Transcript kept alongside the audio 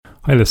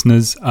Hi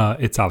listeners,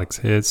 it's Alex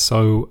here.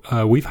 So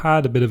we've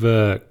had a bit of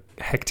a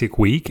hectic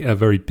week, a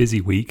very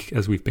busy week,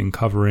 as we've been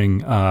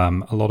covering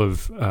a lot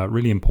of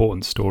really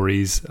important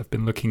stories. I've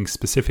been looking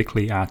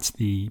specifically at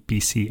the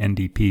BC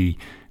NDP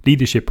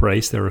leadership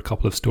race. There are a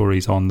couple of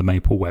stories on the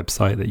Maple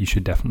website that you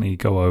should definitely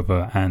go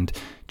over and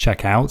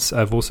check out.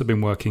 I've also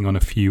been working on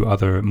a few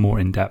other more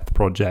in-depth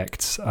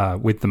projects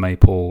with the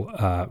Maple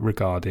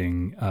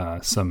regarding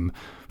some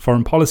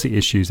foreign policy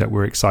issues that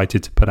we're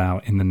excited to put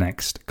out in the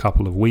next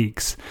couple of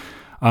weeks.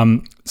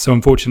 So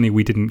unfortunately,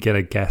 we didn't get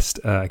a guest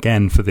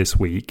again for this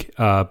week,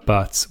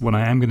 but what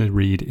I am going to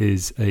read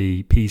is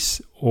a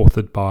piece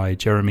authored by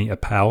Jeremy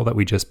Appel that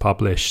we just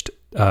published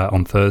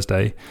on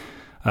Thursday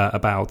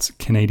about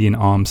Canadian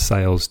arms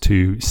sales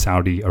to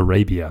Saudi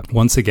Arabia.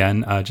 Once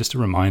again, just a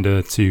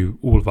reminder to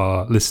all of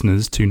our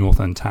listeners to North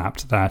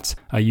Untapped that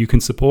you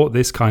can support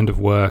this kind of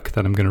work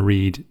that I'm going to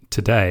read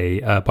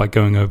today by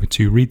going over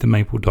to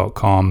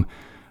readthemaple.com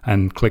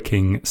and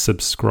clicking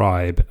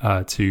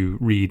subscribe to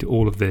read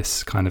all of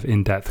this kind of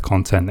in-depth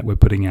content that we're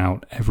putting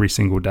out every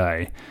single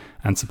day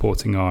and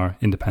supporting our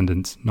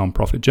independent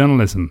non-profit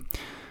journalism.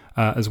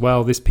 As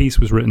well, this piece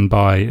was written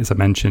by, as I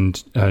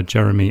mentioned,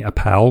 Jeremy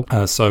Appel.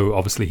 So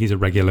obviously he's a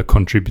regular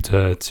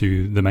contributor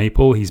to The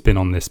Maple. He's been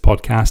on this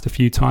podcast a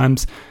few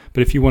times.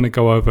 But if you want to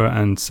go over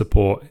and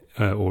support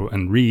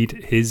and read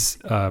his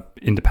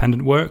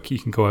independent work, you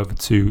can go over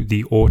to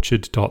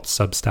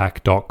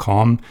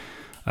theorchard.substack.com.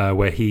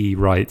 Where he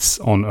writes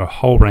on a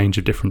whole range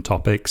of different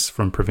topics,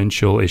 from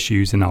provincial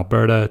issues in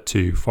Alberta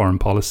to foreign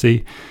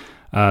policy.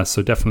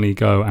 So definitely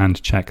go and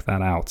check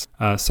that out.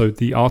 So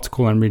the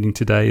article I'm reading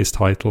today is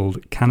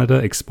titled, Canada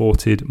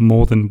Exported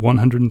More Than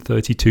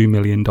 $132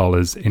 Million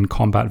in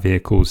Combat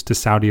Vehicles to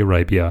Saudi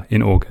Arabia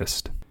in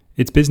August.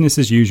 It's business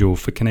as usual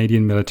for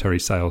Canadian military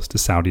sales to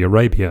Saudi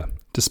Arabia,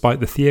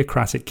 despite the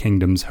theocratic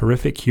kingdom's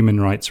horrific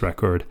human rights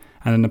record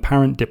and an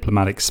apparent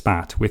diplomatic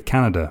spat with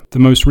Canada. The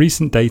most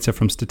recent data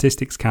from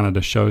Statistics Canada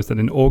shows that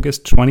in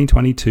August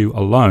 2022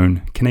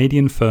 alone,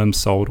 Canadian firms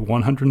sold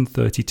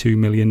 $132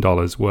 million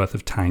worth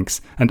of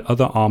tanks and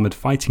other armoured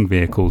fighting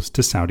vehicles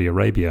to Saudi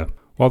Arabia.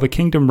 While the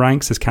kingdom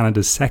ranks as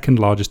Canada's second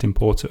largest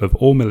importer of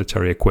all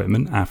military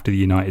equipment after the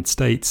United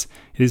States,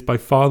 it is by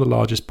far the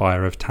largest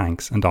buyer of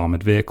tanks and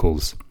armoured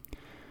vehicles.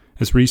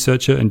 As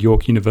researcher and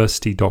York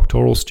University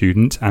doctoral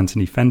student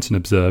Anthony Fenton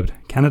observed,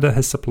 Canada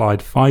has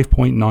supplied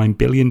 $5.9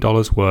 billion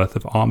worth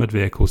of armoured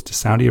vehicles to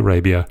Saudi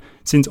Arabia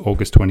since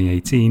August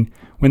 2018,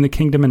 when the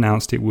kingdom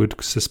announced it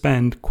would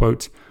suspend,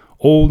 quote,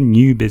 all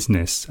new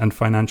business and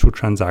financial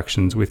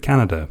transactions with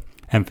Canada.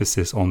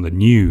 Emphasis on the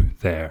new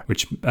there,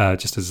 which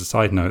just as a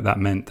side note, that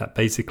meant that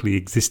basically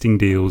existing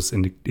deals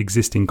and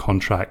existing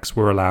contracts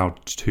were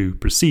allowed to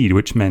proceed,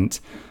 which meant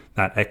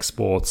that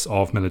exports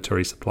of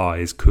military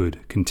supplies could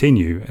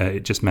continue.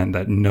 It just meant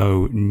that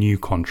no new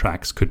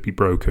contracts could be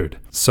brokered.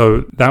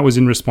 So that was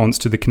in response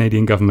to the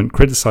Canadian government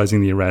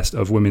criticising the arrest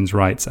of women's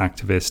rights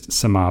activist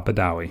Samar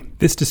Badawi.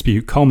 This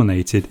dispute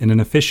culminated in an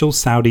official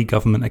Saudi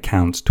government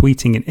account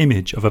tweeting an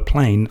image of a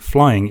plane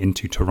flying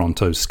into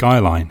Toronto's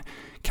skyline,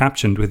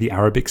 captioned with the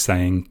Arabic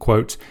saying,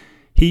 quote,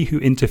 he who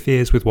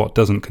interferes with what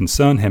doesn't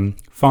concern him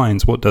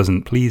finds what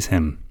doesn't please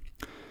him.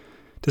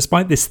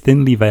 Despite this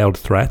thinly veiled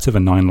threat of a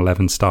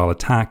 9/11 style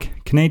attack,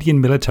 Canadian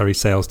military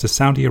sales to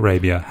Saudi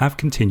Arabia have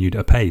continued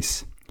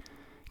apace.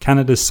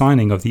 Canada's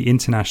signing of the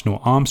International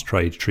Arms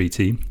Trade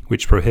Treaty,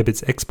 which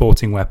prohibits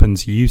exporting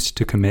weapons used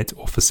to commit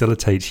or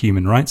facilitate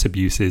human rights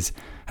abuses,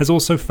 has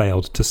also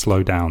failed to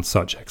slow down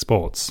such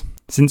exports.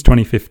 Since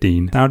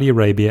 2015, Saudi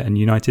Arabia and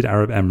United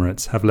Arab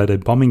Emirates have led a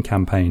bombing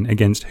campaign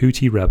against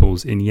Houthi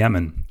rebels in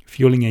Yemen,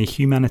 fueling a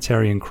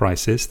humanitarian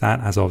crisis that,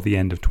 as of the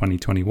end of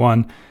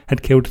 2021,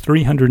 had killed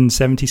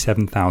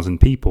 377,000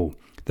 people,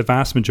 the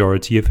vast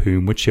majority of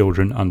whom were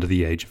children under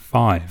the age of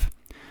 5.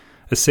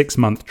 A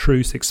 6-month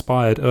truce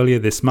expired earlier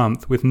this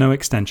month with no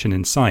extension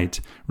in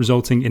sight,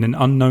 resulting in an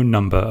unknown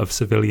number of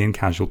civilian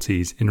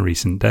casualties in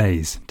recent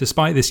days.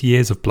 Despite this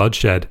years of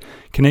bloodshed,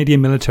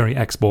 Canadian military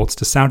exports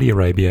to Saudi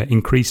Arabia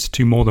increased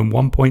to more than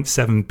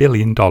 $1.7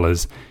 billion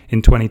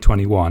in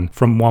 2021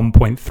 from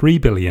 $1.3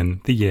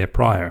 billion the year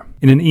prior.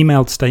 In an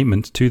emailed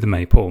statement to the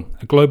Maple,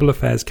 a Global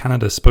Affairs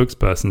Canada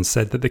spokesperson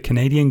said that the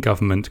Canadian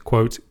government,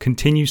 quote,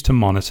 continues to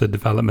monitor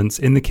developments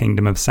in the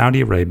Kingdom of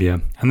Saudi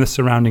Arabia and the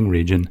surrounding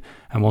region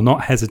and will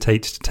not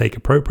hesitate to take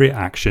appropriate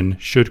action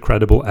should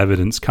credible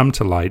evidence come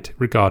to light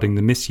regarding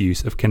the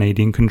misuse of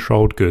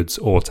Canadian-controlled goods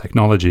or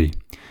technology.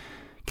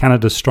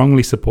 Canada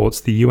strongly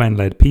supports the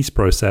UN-led peace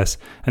process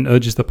and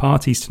urges the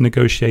parties to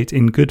negotiate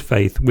in good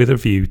faith with a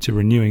view to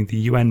renewing the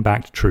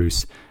UN-backed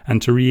truce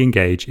and to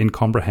re-engage in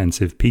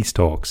comprehensive peace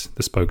talks,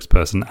 the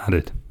spokesperson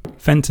added.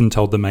 Fenton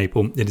told the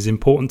Maple it is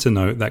important to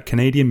note that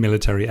Canadian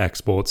military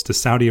exports to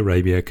Saudi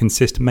Arabia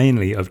consist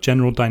mainly of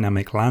General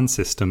Dynamic Land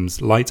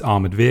Systems light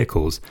armoured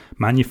vehicles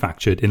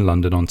manufactured in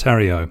London,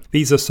 Ontario.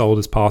 These are sold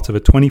as part of a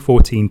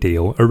 2014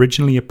 deal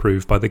originally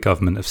approved by the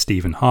government of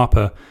Stephen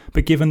Harper,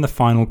 but given the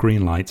final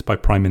green light by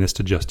Prime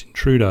Minister Justin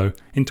Trudeau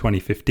in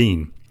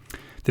 2015.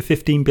 the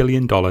 $15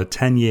 billion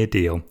 10-year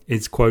deal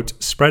is, quote,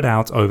 spread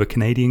out over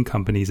Canadian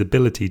companies'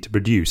 ability to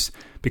produce,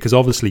 because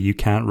obviously you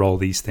can't roll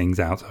these things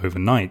out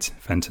overnight,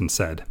 Fenton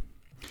said.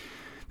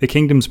 The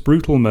kingdom's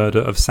brutal murder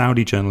of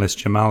Saudi journalist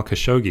Jamal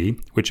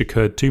Khashoggi, which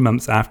occurred 2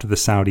 months after the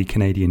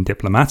Saudi-Canadian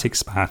diplomatic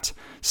spat,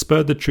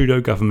 spurred the Trudeau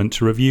government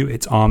to review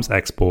its arms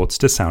exports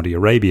to Saudi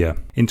Arabia.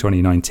 In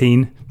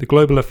 2019, the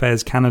Global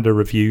Affairs Canada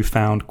review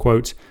found,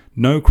 quote,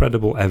 no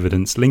credible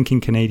evidence linking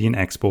Canadian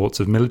exports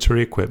of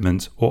military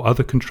equipment or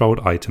other controlled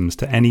items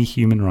to any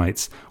human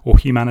rights or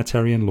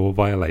humanitarian law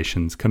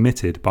violations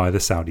committed by the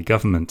Saudi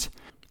government.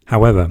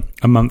 However,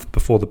 a month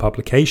before the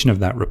publication of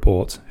that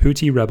report,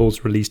 Houthi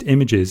rebels released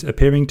images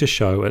appearing to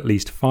show at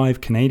least 5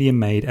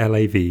 Canadian-made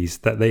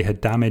LAVs that they had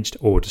damaged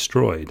or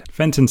destroyed.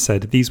 Fenton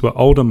said these were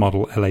older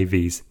model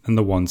LAVs than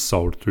the ones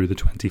sold through the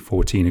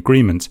 2014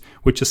 agreement,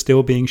 which are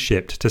still being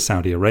shipped to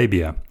Saudi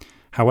Arabia.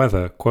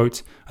 However,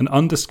 quote, an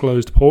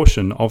undisclosed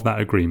portion of that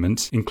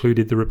agreement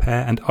included the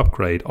repair and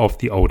upgrade of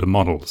the older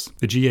models.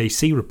 The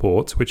GAC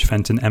report, which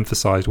Fenton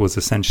emphasized was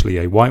essentially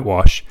a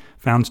whitewash,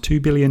 found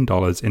 $2 billion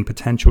in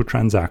potential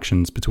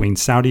transactions between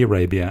Saudi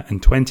Arabia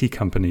and 20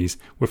 companies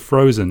were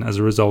frozen as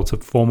a result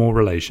of formal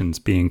relations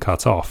being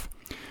cut off.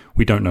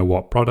 We don't know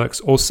what products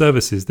or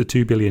services the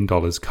 $2 billion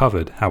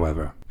covered,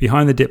 however.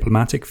 Behind the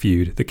diplomatic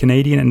feud, the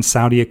Canadian and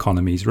Saudi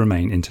economies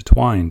remain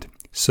intertwined.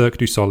 Cirque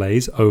du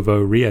Soleil's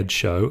OVO Riyadh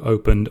show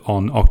opened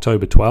on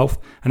October 12th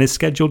and is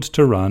scheduled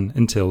to run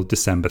until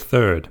December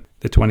 3rd.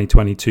 The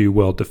 2022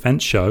 World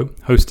Defence Show,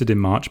 hosted in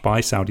March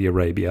by Saudi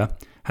Arabia,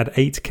 had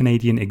 8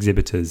 Canadian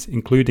exhibitors,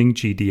 including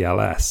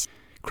GDLS.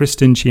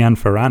 Kristen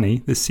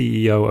Chianfarani, the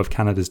CEO of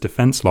Canada's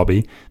defence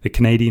lobby, the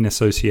Canadian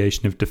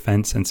Association of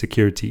Defence and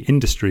Security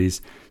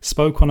Industries,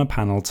 spoke on a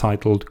panel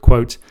titled,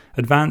 quote,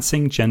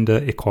 Advancing Gender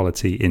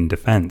Equality in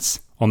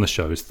Defence, on the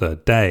show's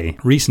third day.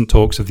 Recent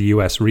talks of the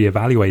US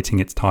re-evaluating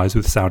its ties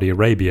with Saudi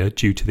Arabia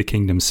due to the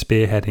kingdom's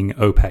spearheading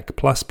OPEC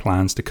Plus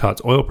plans to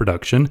cut oil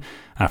production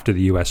after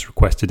the US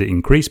requested it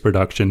increase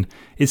production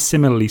is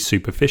similarly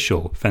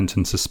superficial,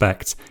 Fenton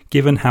suspects,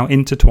 given how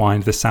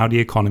intertwined the Saudi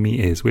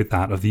economy is with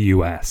that of the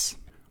US.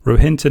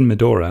 Rohinton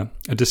Medora,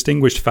 a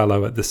distinguished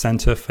fellow at the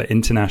Centre for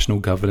International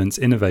Governance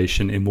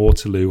Innovation in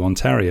Waterloo,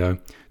 Ontario,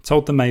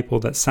 told the Maple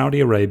that Saudi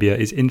Arabia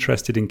is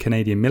interested in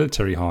Canadian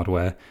military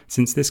hardware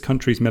since this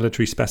country's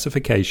military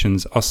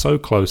specifications are so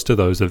close to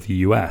those of the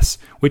US,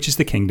 which is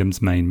the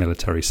kingdom's main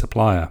military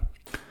supplier.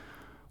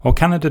 While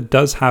Canada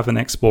does have an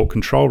export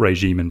control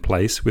regime in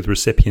place, with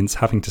recipients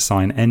having to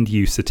sign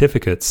end-use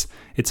certificates,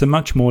 it's a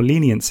much more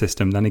lenient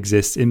system than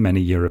exists in many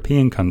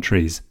European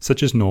countries,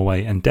 such as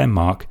Norway and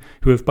Denmark,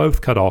 who have both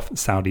cut off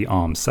Saudi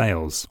arms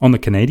sales. On the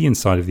Canadian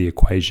side of the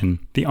equation,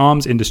 the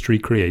arms industry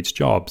creates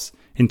jobs.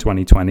 In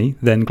 2020,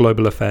 then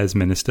Global Affairs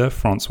Minister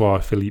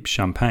François-Philippe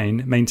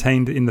Champagne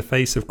maintained in the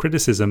face of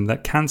criticism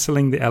that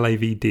cancelling the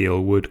LAV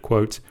deal would,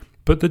 quote,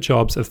 put the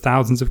jobs of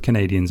thousands of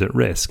Canadians at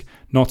risk,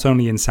 not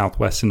only in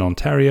southwestern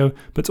Ontario,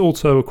 but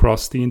also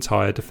across the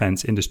entire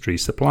defence industry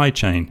supply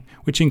chain,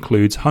 which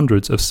includes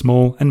hundreds of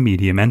small and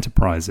medium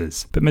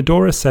enterprises. But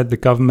Medora said the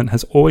government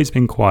has always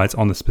been quiet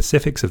on the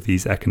specifics of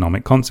these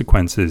economic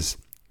consequences.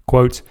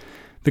 Quote,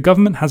 the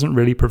government hasn't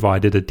really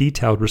provided a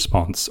detailed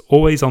response,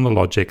 always on the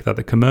logic that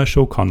the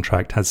commercial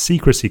contract has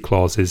secrecy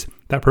clauses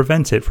that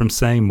prevent it from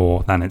saying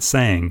more than it's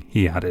saying,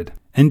 he added.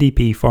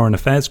 NDP Foreign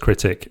Affairs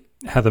critic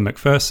Heather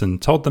McPherson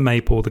told the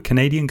Maple the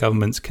Canadian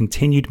government's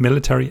continued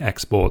military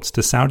exports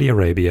to Saudi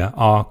Arabia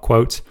are,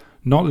 quote,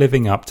 not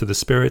living up to the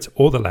spirit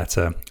or the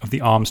letter of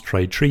the Arms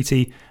Trade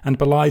Treaty and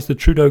belies the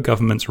Trudeau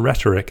government's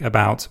rhetoric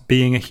about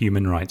being a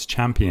human rights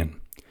champion.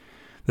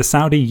 The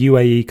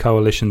Saudi-UAE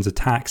coalition's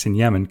attacks in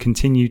Yemen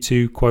continue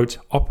to, quote,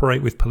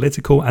 operate with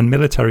political and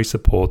military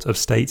support of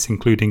states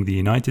including the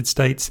United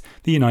States,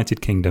 the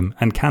United Kingdom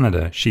and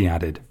Canada, she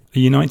added. A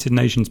United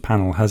Nations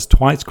panel has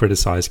twice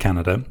criticised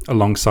Canada,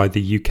 alongside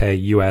the UK,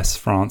 US,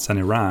 France and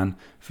Iran,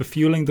 for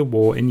fueling the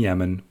war in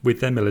Yemen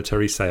with their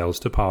military sales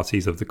to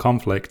parties of the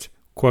conflict,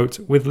 quote,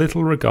 with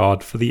little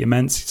regard for the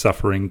immense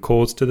suffering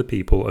caused to the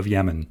people of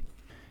Yemen.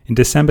 In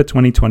December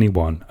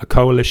 2021, a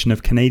coalition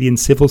of Canadian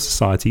civil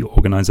society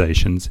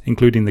organisations,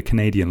 including the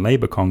Canadian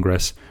Labour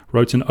Congress,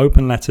 wrote an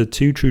open letter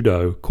to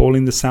Trudeau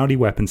calling the Saudi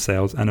weapon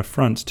sales an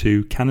affront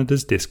to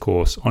Canada's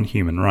discourse on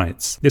human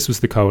rights. This was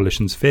the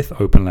coalition's 5th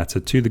open letter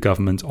to the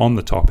government on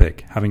the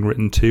topic, having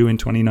written 2 in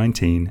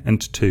 2019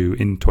 and 2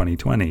 in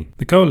 2020.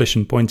 The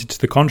coalition pointed to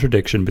the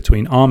contradiction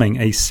between arming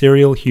a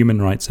serial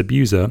human rights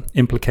abuser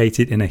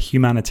implicated in a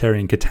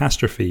humanitarian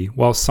catastrophe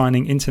while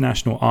signing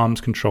international arms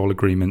control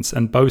agreements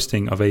and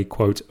boasting of a,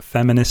 quote,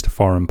 feminist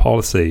foreign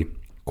policy.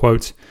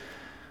 Quote,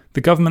 the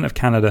Government of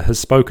Canada has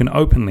spoken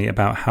openly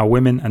about how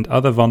women and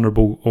other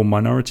vulnerable or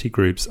minority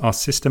groups are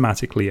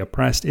systematically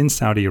oppressed in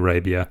Saudi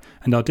Arabia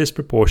and are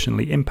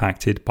disproportionately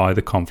impacted by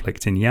the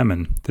conflict in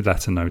Yemen, the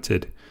letter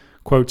noted.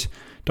 Quote,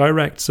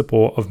 direct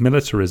support of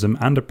militarism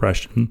and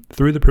oppression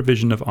through the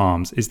provision of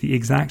arms is the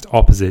exact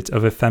opposite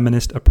of a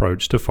feminist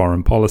approach to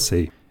foreign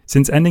policy.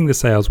 Since ending the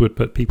sales would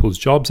put people's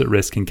jobs at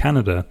risk in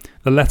Canada,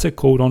 the letter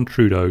called on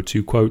Trudeau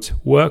to, quote,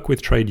 work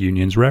with trade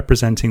unions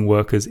representing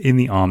workers in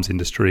the arms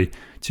industry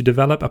to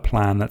develop a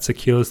plan that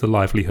secures the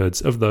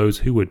livelihoods of those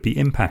who would be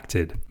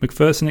impacted.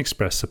 McPherson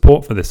expressed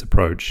support for this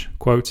approach.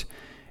 Quote,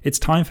 it's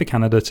time for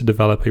Canada to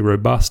develop a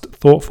robust,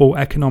 thoughtful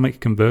economic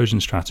conversion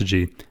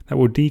strategy that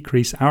will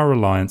decrease our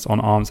reliance on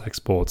arms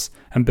exports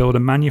and build a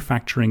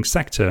manufacturing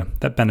sector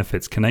that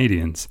benefits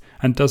Canadians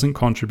and doesn't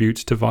contribute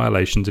to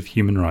violations of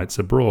human rights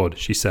abroad,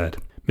 she said.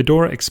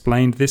 Medora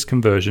explained this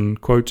conversion,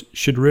 quote,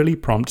 should really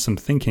prompt some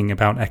thinking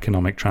about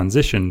economic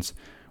transitions,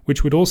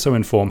 which would also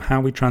inform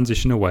how we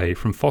transition away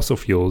from fossil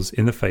fuels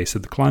in the face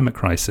of the climate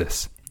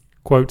crisis.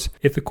 Quote,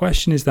 if the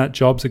question is that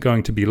jobs are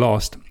going to be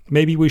lost,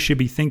 maybe we should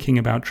be thinking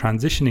about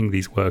transitioning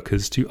these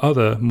workers to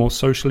other, more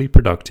socially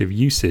productive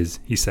uses,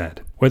 he said.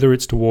 Whether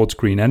it's towards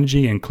green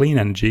energy and clean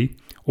energy,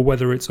 or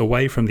whether it's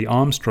away from the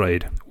arms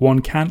trade,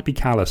 one can't be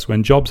callous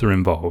when jobs are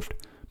involved.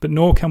 But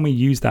nor can we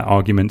use that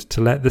argument to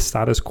let the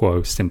status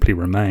quo simply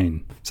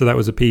remain. So that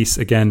was a piece,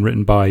 again,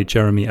 written by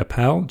Jeremy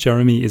Appel.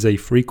 Jeremy is a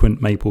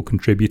frequent Maple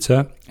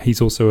contributor.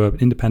 He's also an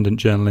independent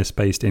journalist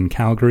based in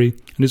Calgary,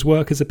 and his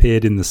work has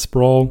appeared in The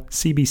Sprawl,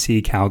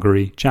 CBC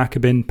Calgary,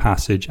 Jacobin,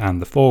 Passage, and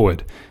The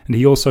Forward. And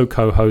he also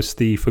co-hosts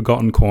the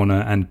Forgotten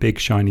Corner and Big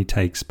Shiny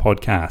Takes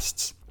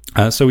podcasts.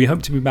 So we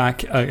hope to be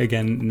back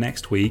again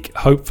next week,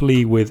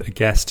 hopefully with a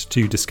guest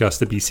to discuss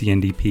the BC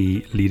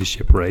NDP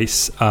leadership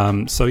race.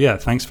 So yeah,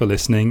 thanks for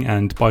listening,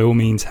 and by all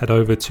means head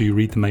over to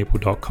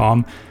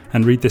readthemaple.com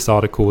and read this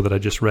article that I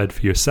just read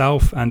for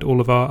yourself and all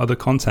of our other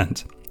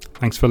content.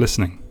 Thanks for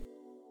listening.